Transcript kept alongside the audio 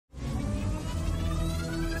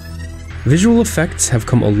Visual effects have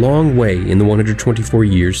come a long way in the 124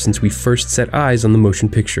 years since we first set eyes on the motion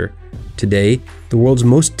picture. Today, the world's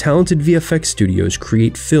most talented VFX studios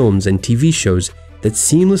create films and TV shows that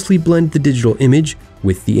seamlessly blend the digital image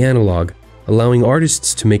with the analog, allowing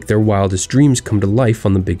artists to make their wildest dreams come to life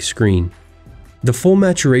on the big screen. The full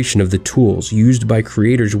maturation of the tools used by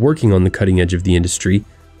creators working on the cutting edge of the industry,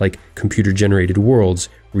 like computer-generated worlds,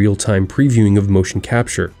 real-time previewing of motion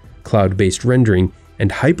capture, cloud-based rendering,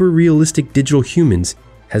 and hyper-realistic digital humans,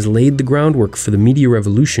 has laid the groundwork for the media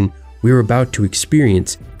revolution we're about to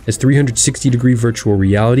experience as 360-degree virtual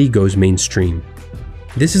reality goes mainstream.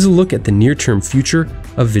 This is a look at the near-term future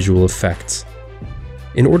of visual effects.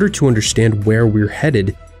 In order to understand where we're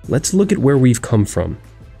headed, let's look at where we've come from.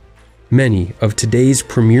 Many of today's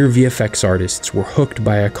premier VFX artists were hooked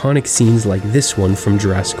by iconic scenes like this one from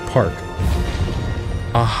Jurassic Park.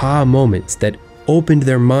 Aha moments that opened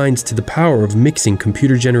their minds to the power of mixing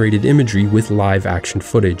computer-generated imagery with live-action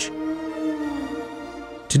footage.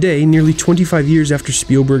 Today, nearly 25 years after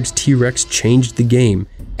Spielberg's T-Rex changed the game,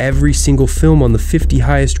 every single film on the 50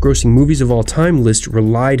 highest-grossing movies of all time list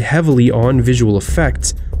relied heavily on visual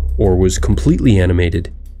effects, or was completely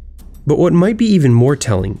animated. But what might be even more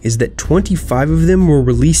telling is that 25 of them were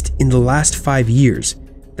released in the last 5 years.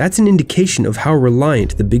 That's an indication of how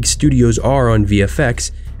reliant the big studios are on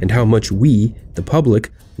VFX and how much we, the public,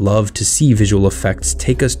 love to see visual effects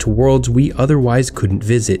take us to worlds we otherwise couldn't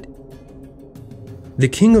visit. The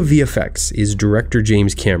king of VFX is director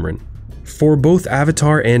James Cameron. For both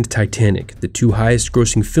Avatar and Titanic, the two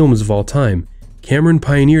highest-grossing films of all time, Cameron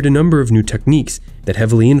pioneered a number of new techniques that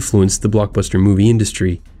heavily influenced the blockbuster movie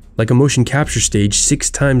industry, like a motion capture stage 6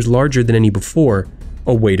 times larger than any before,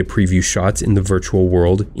 a way to preview shots in the virtual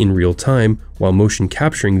world in real time while motion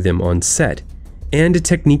capturing them on set, and a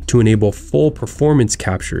technique to enable full performance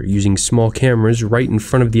capture using small cameras right in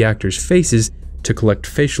front of the actors' faces to collect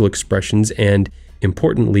facial expressions and,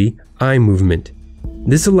 importantly, eye movement.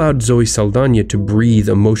 This allowed Zoe Saldana to breathe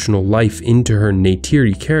emotional life into her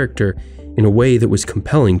Neytiri character in a way that was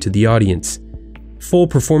compelling to the audience. Full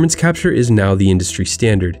performance capture is now the industry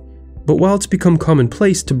standard, but while it's become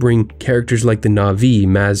commonplace to bring characters like the Na'vi,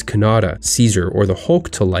 Maz Kanata, Caesar, or the Hulk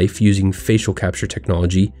to life using facial capture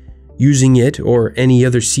technology, using it or any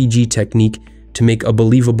other CG technique to make a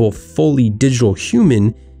believable, fully digital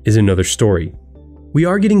human is another story. We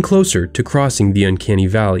are getting closer to crossing the uncanny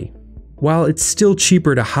valley. While it's still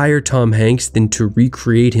cheaper to hire Tom Hanks than to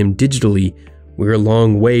recreate him digitally, we're a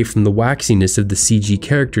long way from the waxiness of the CG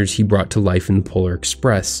characters he brought to life in Polar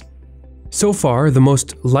Express. So far, the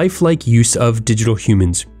most lifelike use of digital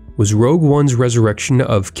humans was Rogue One's resurrection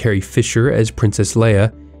of Carrie Fisher as Princess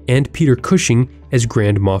Leia and Peter Cushing as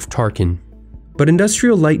Grand Moff Tarkin. But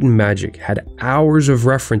Industrial Light and Magic had hours of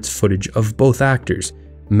reference footage of both actors,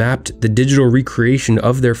 mapped the digital recreation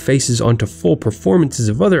of their faces onto full performances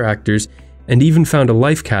of other actors, and even found a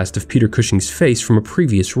life cast of Peter Cushing's face from a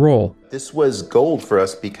previous role. This was gold for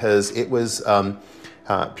us because it was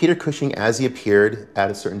Peter Cushing as he appeared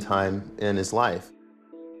at a certain time in his life.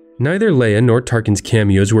 Neither Leia nor Tarkin's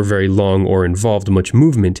cameos were very long or involved much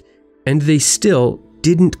movement, and they still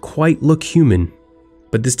didn't quite look human.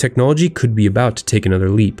 But this technology could be about to take another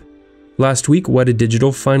leap. Last week, Weta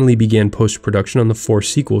Digital finally began post-production on the 4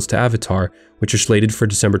 sequels to Avatar, which are slated for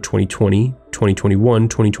December 2020, 2021,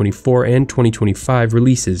 2024, and 2025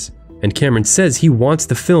 releases. And Cameron says he wants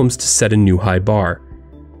the films to set a new high bar.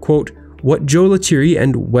 Quote, "What Joe Letteri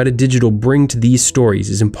and Weta Digital bring to these stories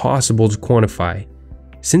is impossible to quantify.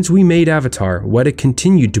 Since we made Avatar, Weta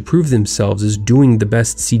continued to prove themselves as doing the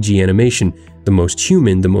best CG animation, the most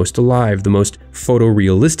human, the most alive, the most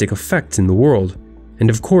photorealistic effects in the world.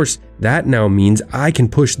 And of course, that now means I can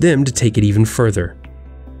push them to take it even further."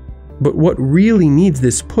 But what really needs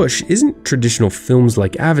this push isn't traditional films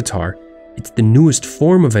like Avatar, it's the newest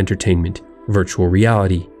form of entertainment, virtual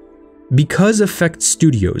reality. Because effects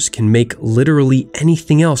studios can make literally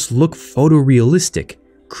anything else look photorealistic,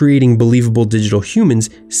 creating believable digital humans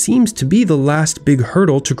seems to be the last big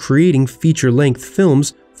hurdle to creating feature-length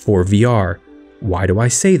films for VR. Why do I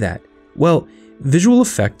say that? Well, visual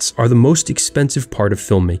effects are the most expensive part of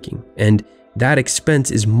filmmaking, and that expense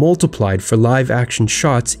is multiplied for live-action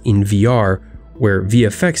shots in VR, where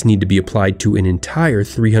VFX need to be applied to an entire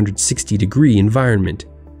 360-degree environment.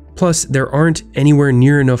 Plus, there aren't anywhere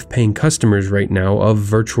near enough paying customers right now of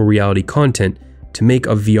virtual reality content to make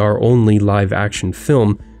a VR-only live-action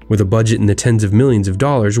film with a budget in the tens of millions of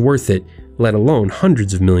dollars worth it, let alone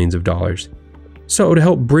hundreds of millions of dollars. So to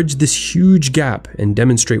help bridge this huge gap and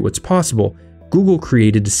demonstrate what's possible, Google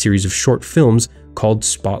created a series of short films called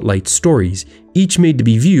Spotlight Stories, each made to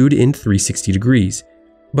be viewed in 360 degrees.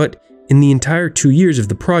 But In the entire 2 years of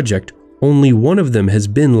the project, only one of them has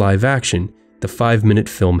been live action, the 5-minute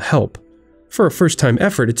film Help. For a first-time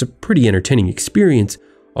effort, it's a pretty entertaining experience,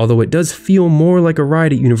 although it does feel more like a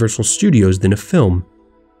ride at Universal Studios than a film.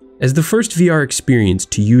 As the first VR experience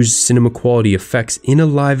to use cinema-quality effects in a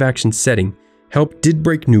live-action setting, Help did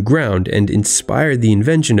break new ground and inspired the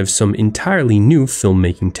invention of some entirely new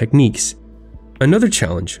filmmaking techniques. Another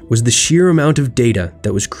challenge was the sheer amount of data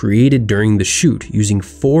that was created during the shoot using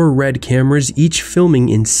 4 RED cameras, each filming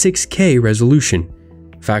in 6K resolution.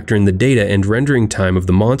 Factor in the data and rendering time of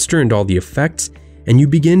the monster and all the effects, and you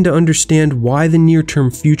begin to understand why the near-term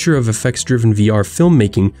future of effects-driven VR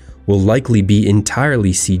filmmaking will likely be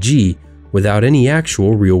entirely CG, without any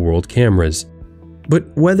actual real-world cameras. But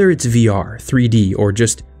whether it's VR, 3D, or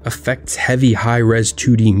just effects-heavy high-res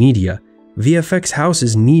 2D media, VFX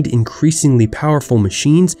houses need increasingly powerful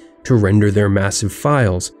machines to render their massive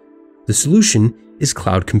files. The solution is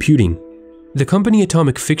cloud computing. The company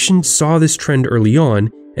Atomic Fiction saw this trend early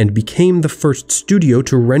on and became the first studio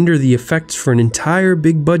to render the effects for an entire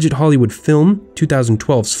big-budget Hollywood film,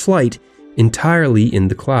 2012's Flight, entirely in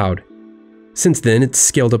the cloud. Since then, it's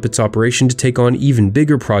scaled up its operation to take on even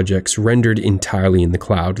bigger projects rendered entirely in the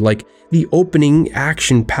cloud, like the opening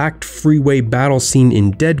action-packed freeway battle scene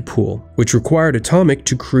in Deadpool, which required Atomic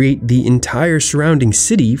to create the entire surrounding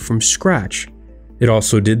city from scratch. It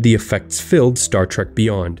also did the effects-filled Star Trek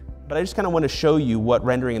Beyond. But I just kind of want to show you what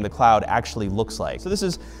rendering in the cloud actually looks like. So this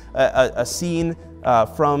is a scene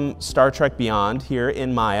from Star Trek Beyond here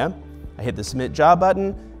in Maya. I hit the Submit Job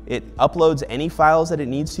button. It uploads any files that it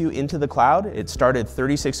needs to into the cloud. It started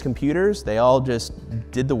 36 computers. They all just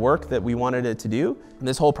did the work that we wanted it to do. And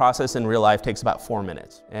this whole process in real life takes about 4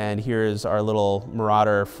 minutes. And here's our little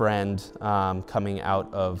marauder friend coming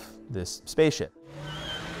out of this spaceship.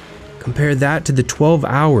 Compare that to the 12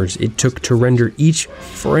 hours it took to render each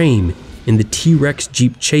frame in the T-Rex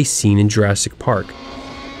Jeep chase scene in Jurassic Park.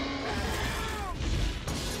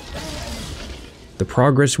 The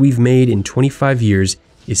progress we've made in 25 years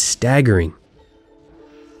is staggering.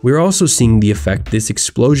 We're also seeing the effect this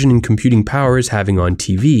explosion in computing power is having on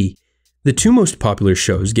TV. The 2 most popular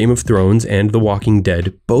shows, Game of Thrones and The Walking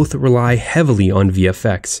Dead, both rely heavily on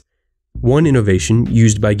VFX. One innovation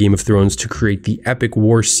used by Game of Thrones to create the epic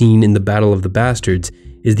war scene in the Battle of the Bastards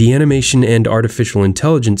is the animation and artificial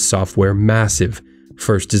intelligence software Massive,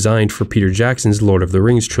 first designed for Peter Jackson's Lord of the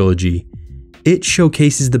Rings trilogy. It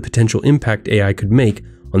showcases the potential impact AI could make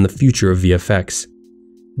on the future of VFX.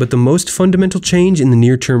 But the most fundamental change in the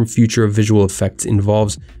near-term future of visual effects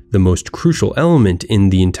involves the most crucial element in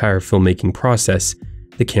the entire filmmaking process,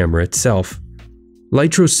 the camera itself.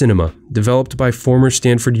 Litro Cinema, developed by former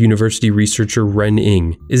Stanford University researcher Ren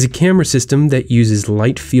Ng, is a camera system that uses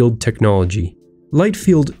light field technology. Light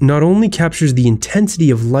field not only captures the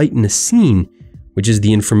intensity of light in a scene, which is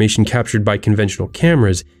the information captured by conventional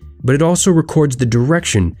cameras, but it also records the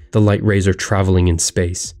direction the light rays are traveling in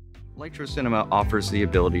space. Litro Cinema offers the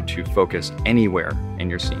ability to focus anywhere in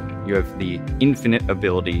your scene. You have the infinite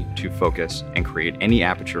ability to focus and create any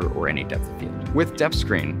aperture or any depth of field. With Depth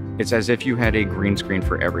Screen, it's as if you had a green screen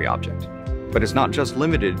for every object. But it's not just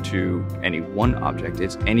limited to any one object,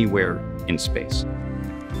 it's anywhere in space.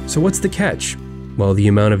 So what's the catch? Well, the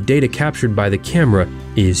amount of data captured by the camera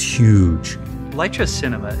is huge. Litro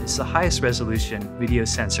Cinema is the highest resolution video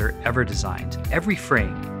sensor ever designed. Every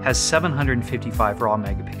frame has 755 raw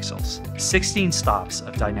megapixels, 16 stops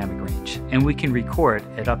of dynamic range, and we can record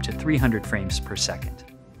at up to 300 frames per second.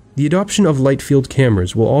 The adoption of light field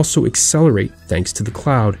cameras will also accelerate thanks to the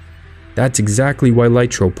cloud. That's exactly why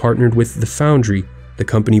Litro partnered with The Foundry, the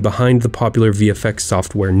company behind the popular VFX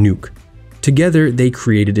software Nuke. Together, they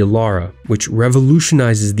created Ilara, which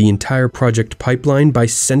revolutionizes the entire project pipeline by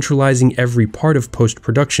centralizing every part of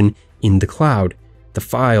post-production in the cloud. The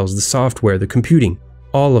files, the software, the computing,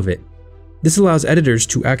 all of it. This allows editors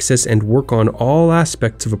to access and work on all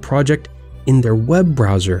aspects of a project in their web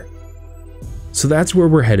browser. So that's where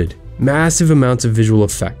we're headed. Massive amounts of visual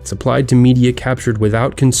effects applied to media captured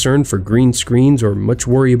without concern for green screens or much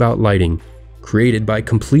worry about lighting, created by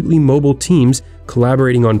completely mobile teams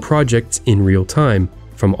collaborating on projects in real time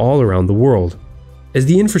from all around the world. As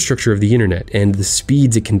the infrastructure of the internet and the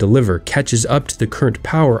speeds it can deliver catches up to the current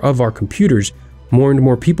power of our computers, more and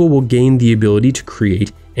more people will gain the ability to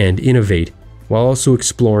create and innovate, while also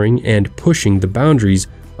exploring and pushing the boundaries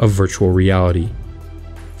of virtual reality.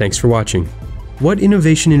 Thanks for watching. What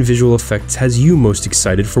innovation in visual effects has you most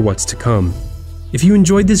excited for what's to come? If you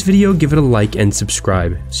enjoyed this video, give it a like and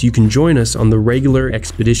subscribe so you can join us on the regular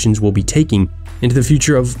expeditions we'll be taking into the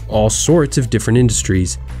future of all sorts of different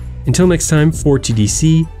industries. Until next time, for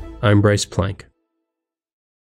TDC, I'm Bryce Plank.